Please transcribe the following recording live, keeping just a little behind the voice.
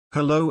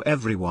Hello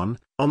everyone,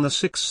 on the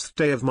 6th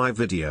day of my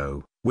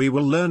video, we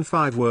will learn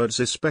 5 words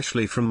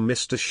especially from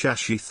Mr.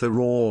 Shashi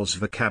Tharoor's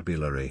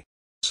vocabulary.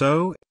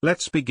 So,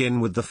 let's begin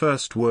with the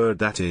first word,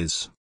 that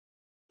is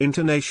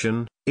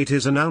intonation. It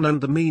is a noun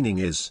and the meaning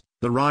is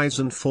the rise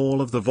and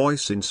fall of the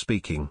voice in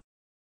speaking.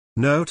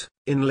 Note,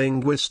 in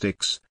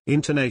linguistics,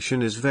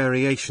 intonation is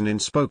variation in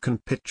spoken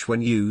pitch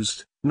when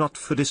used, not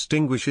for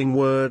distinguishing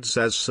words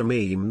as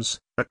sememes,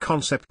 a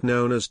concept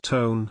known as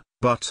tone,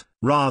 but,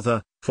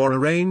 rather, for a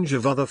range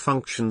of other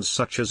functions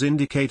such as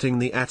indicating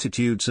the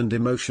attitudes and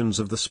emotions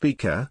of the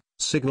speaker,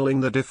 signaling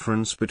the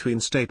difference between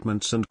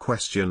statements and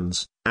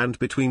questions, and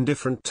between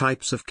different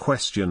types of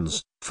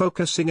questions,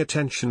 focusing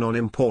attention on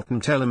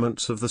important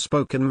elements of the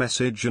spoken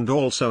message and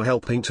also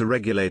helping to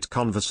regulate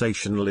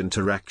conversational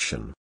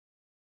interaction.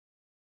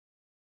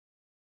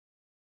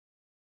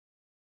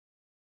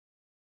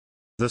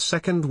 The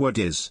second word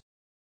is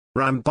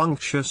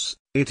rambunctious.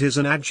 It is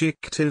an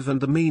adjective and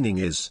the meaning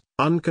is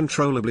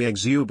uncontrollably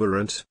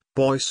exuberant,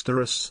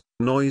 boisterous,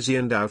 noisy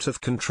and out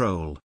of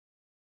control.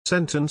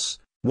 Sentence: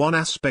 one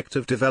aspect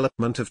of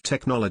development of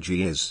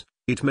technology is,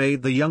 it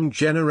made the young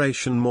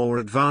generation more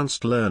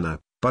advanced learner,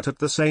 but at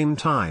the same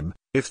time,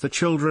 if the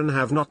children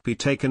have not been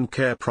taken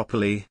care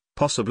properly,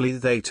 possibly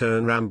they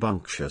turn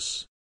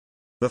rambunctious.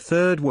 The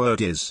third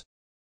word is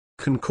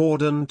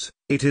concordant.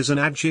 It is an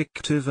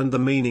adjective and the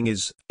meaning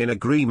is, in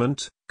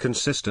agreement,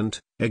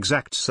 consistent,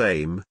 exact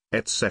same,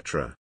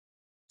 etc.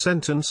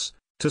 Sentence: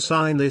 to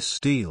sign this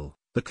deal,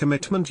 the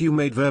commitment you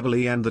made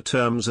verbally and the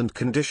terms and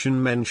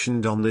condition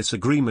mentioned on this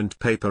agreement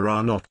paper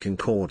are not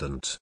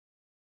concordant.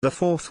 The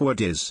fourth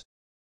word is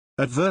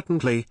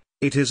advertently.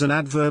 It is an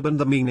adverb and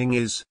the meaning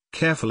is,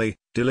 carefully,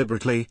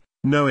 deliberately,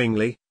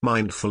 knowingly,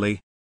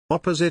 mindfully.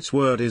 Opposite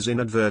word is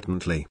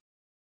inadvertently.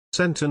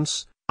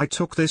 Sentence: I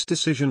took this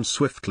decision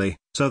swiftly,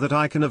 so that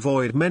I can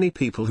avoid many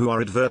people who are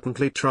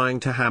advertently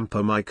trying to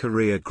hamper my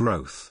career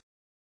growth.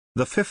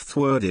 The fifth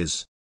word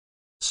is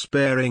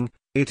sparing.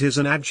 It is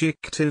an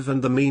adjective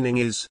and the meaning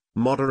is,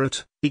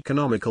 moderate,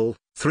 economical,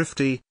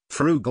 thrifty,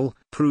 frugal,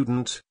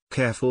 prudent,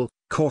 careful,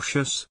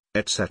 cautious,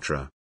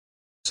 etc.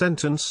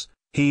 Sentence: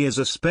 he is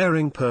a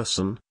sparing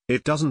person.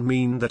 It doesn't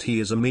mean that he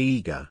is a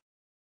meager.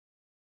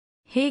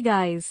 Hey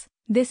guys,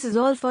 this is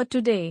all for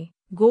today.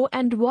 Go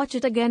and watch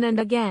it again and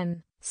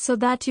again, so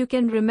that you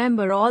can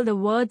remember all the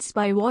words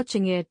by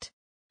watching it.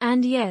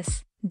 And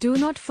yes, do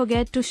not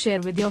forget to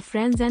share with your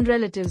friends and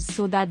relatives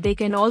so that they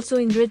can also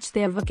enrich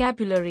their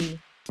vocabulary.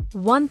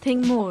 One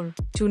thing more,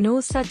 to know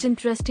such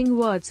interesting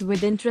words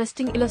with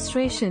interesting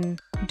illustration,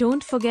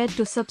 don't forget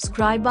to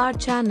subscribe our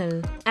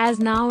channel, as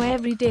now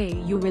every day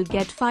you will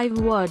get 5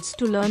 words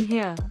to learn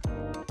here.